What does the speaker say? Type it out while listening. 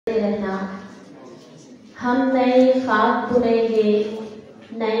रहना, हम नए ख्वाब बुनेंगे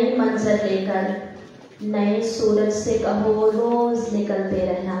नए मंजर लेकर, नए सूरज से कहो रोज निकलते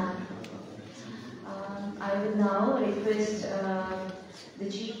रहना. I will now request the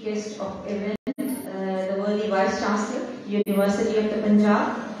chief guest of event, the worthy Vice-Chancellor, University of the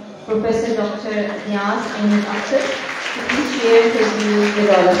Punjab, Professor Dr. Niaz Ahmad, to please share his views with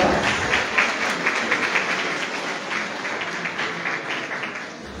all of us.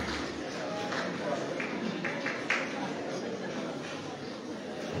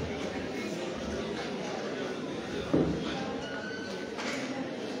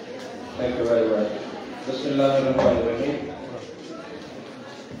 Thank you very much. Bismillahirrahmanirrahim.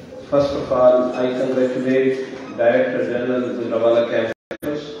 First of all, I congratulate Director General of the Gujranwala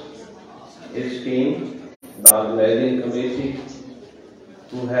Campus, his team, the organizing committee,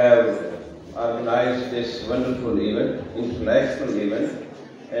 who have organized this wonderful event, international event,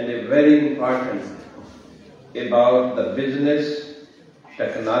 and a very important about the business,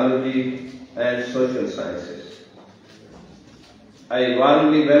 technology, and social sciences. I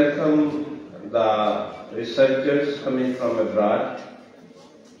warmly welcome the researchers coming from abroad,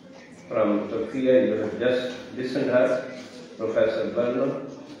 from Turkey. You have just listened to her, Professor Barno,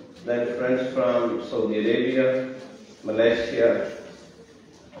 then friends from Saudi Arabia, Malaysia,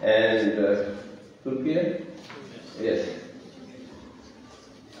 and Turkey. Yes.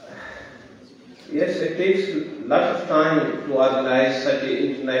 Yes, it takes a lot of time to organize such an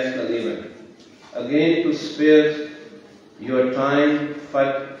international event. Again, to spare your time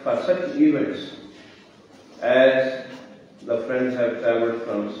for such events, as the friends have traveled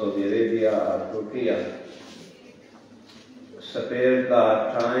from Saudi Arabia or Turkey, spare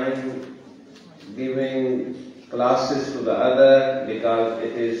the time giving classes to the other, because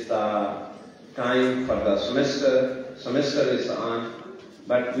it is the time for the semester is on.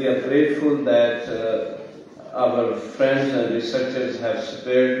 But we are grateful that our friends and researchers have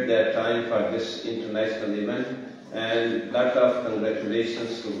spared their time for this international event, and lot of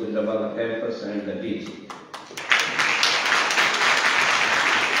congratulations to Gujranwala campus and the DG.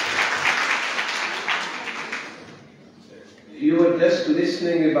 You were just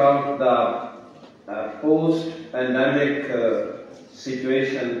listening about the post-pandemic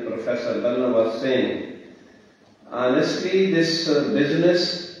situation Professor Barno was saying. Honestly, this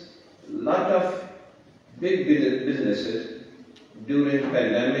business, lot of big businesses during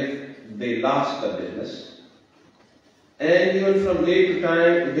pandemic, they lost the business. And even from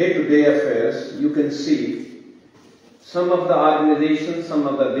day-to-day affairs, you can see some of the organizations, some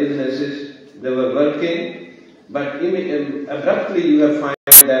of the businesses, they were working, but abruptly you will find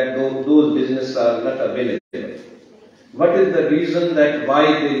that those businesses are not available. What is the reason that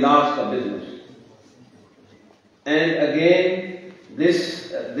why they lost the business? And again,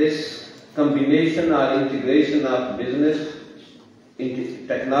 this combination or integration of business,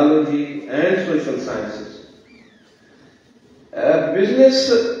 technology and social sciences. Business,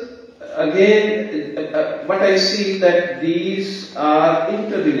 again, what I see that these are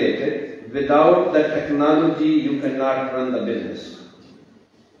interrelated. Without the technology, you cannot run the business.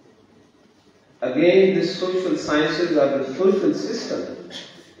 Again, this social sciences or the social system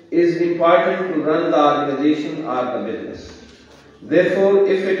is important to run the organization or the business. Therefore,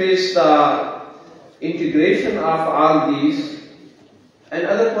 if it is the integration of all these,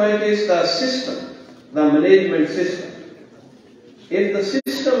 another point is the system, the management system. If the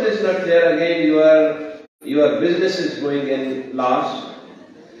system is not there, again your business is going in loss.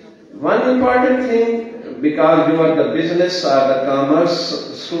 One important thing, because you are the business or the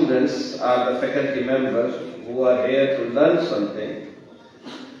commerce students or the faculty members who are here to learn something,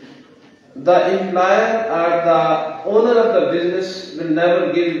 the employer or the owner of the business will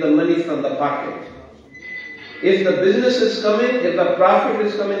never give the money from the pocket. If the business is coming, if the profit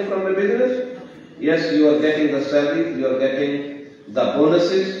is coming from the business, yes, you are getting the salary, you are getting the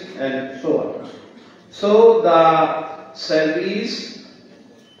bonuses and so on. So the salaries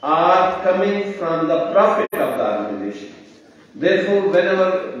are coming from the profit of the organization. Therefore,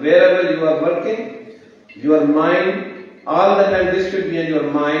 wherever you are working, your mind, all the time this should be in your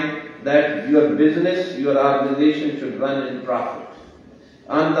mind that your business, your organization should run in profit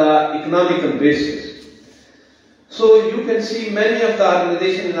on the economical basis. So you can see many of the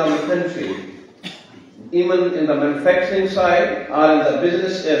organizations in our country, even in the manufacturing side or in the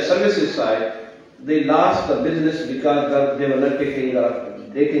business services side, they lost the business because they were not taking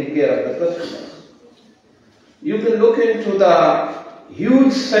care of the customers. You can look into the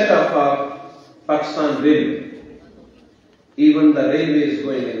huge setup of Pakistan Railway. Even the railway is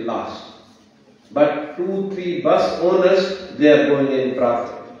going in loss. But 2-3 bus owners, they are going in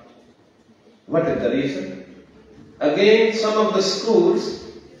profit. What is the reason? Again, some of the schools,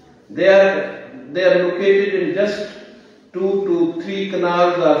 they are located in just 2 to 3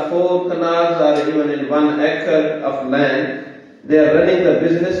 canals or 4 canals or even in 1 acre of land. They are running the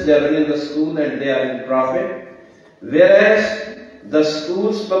business, they are running the school, and they are in profit. Whereas the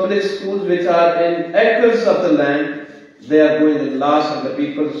schools, public schools which are in acres of the land, they are going in loss, and the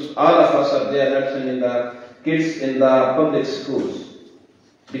people, all of us are there nurturing the kids in the public schools.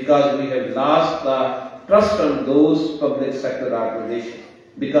 Because we have lost the trust on those public sector organizations.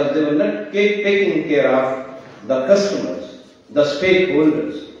 Because they were not taking care of the customers, the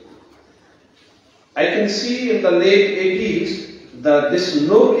stakeholders. I can see in the late 80s that this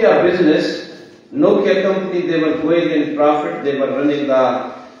Nokia business, Nokia company, they were going in profit, they were running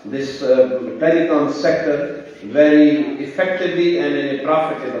this telecom sector very effectively and in a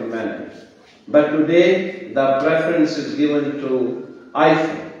profitable manner. But today, the preference is given to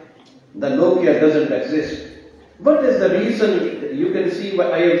iPhone. The Nokia doesn't exist. What is the reason? You can see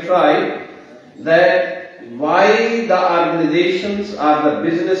what I have tried, that why the organizations or the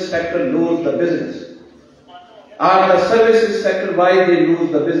business sector lose the business. Or the services sector, why they lose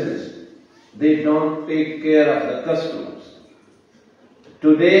the business? They don't take care of the customers.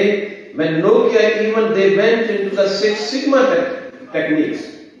 Today, when Nokia even they went into the Six Sigma techniques,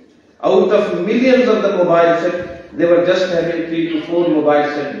 out of millions of the mobile sets, they were just having 3 to 4 mobile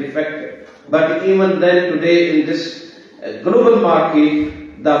sets defective. But even then, today in this global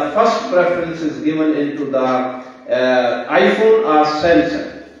market, the first preference is given into the iPhone or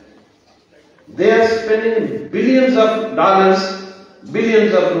Samsung. They are spending billions of dollars,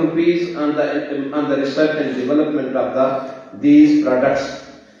 billions of rupees on the research and development of these products.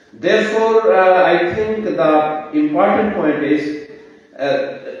 Therefore, I think the important point is,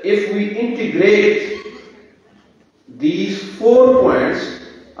 if we integrate these 4 points,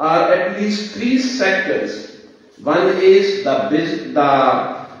 or at least 3 sectors. One is the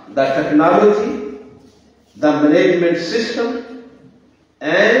technology, the management system,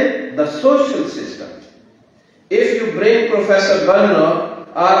 and the social system. If you bring Professor Barno,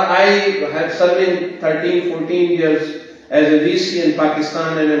 or I had serving 13, 14 years as a VC in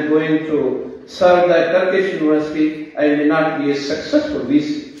Pakistan and I'm going to serve the Turkish university, I may not be a successful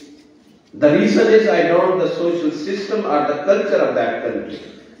VC. The reason is I don't know the social system or the culture of that country.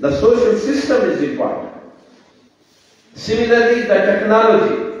 The social system is important. Similarly, the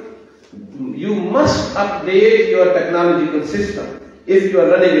technology. You must update your technological system if you are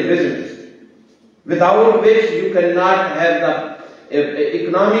running a business, without which you cannot have the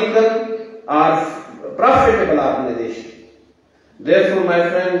economical or profitable organization. Therefore, my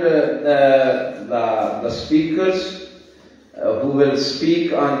friend, the speakers who will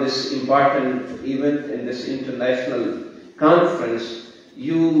speak on this important event in this international conference,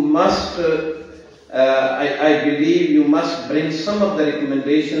 you must, I believe you must bring some of the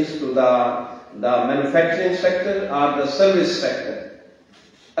recommendations to the manufacturing sector or the service sector.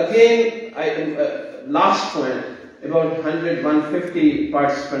 Again, last point, about 100, 150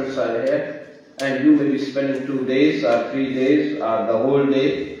 participants are here, and you may be spending 2 days or 3 days or the whole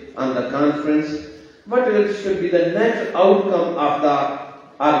day on the conference. What should be the net outcome of the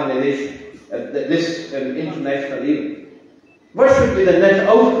organization, this international event? What should be the net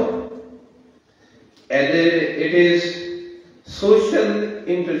outcome? And it is social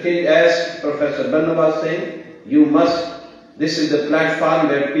interchange, as Professor Barno was saying. You must, this is the platform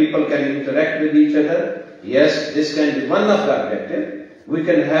where people can interact with each other. Yes, this can be one of the objectives. We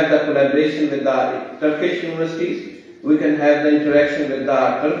can have the collaboration with the Turkish universities. We can have the interaction with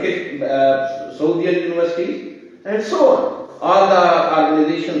the Turkish, Saudi universities, and so on. All the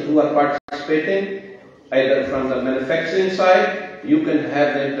organizations who are participating, either from the manufacturing side, you can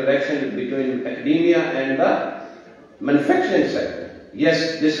have the interaction between academia and the manufacturing sector.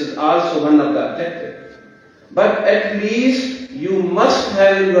 Yes, this is also one of the objectives. But at least you must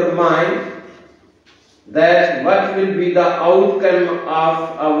have in your mind that what will be the outcome of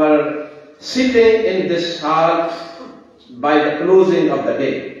our sitting in this hall by the closing of the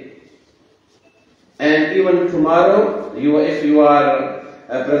day. And even tomorrow, if you are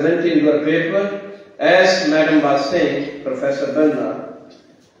presenting your paper, as Madam was saying, Professor Barno,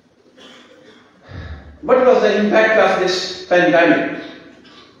 what was the impact of this pandemic?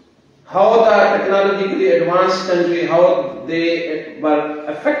 How the technologically advanced country, how they were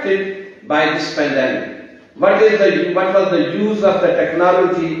affected by this pandemic? What was the use of the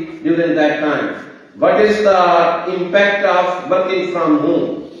technology during that time? What is the impact of working from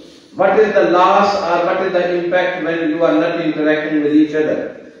home? What is the loss or what is the impact when you are not interacting with each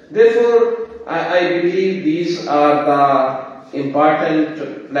other? Therefore, I believe these are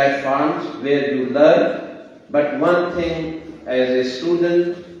important platforms where you learn, but one thing as a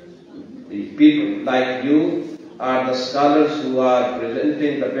student, people like you are the scholars who are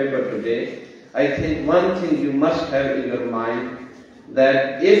presenting the paper today. I think one thing you must have in your mind,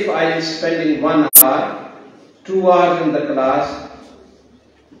 that if I am spending 1 hour, 2 hours in the class,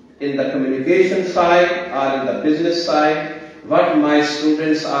 in the communication side or in the business side, what my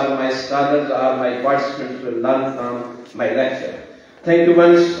students or my scholars or my participants will learn from my lecture. Thank you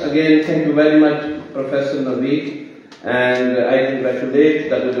once again, thank you very much, Professor Naveed, and I congratulate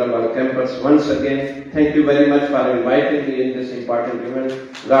the Gujranwala campus once again. Thank you very much for inviting me in this important event.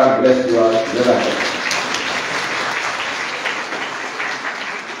 God bless you all.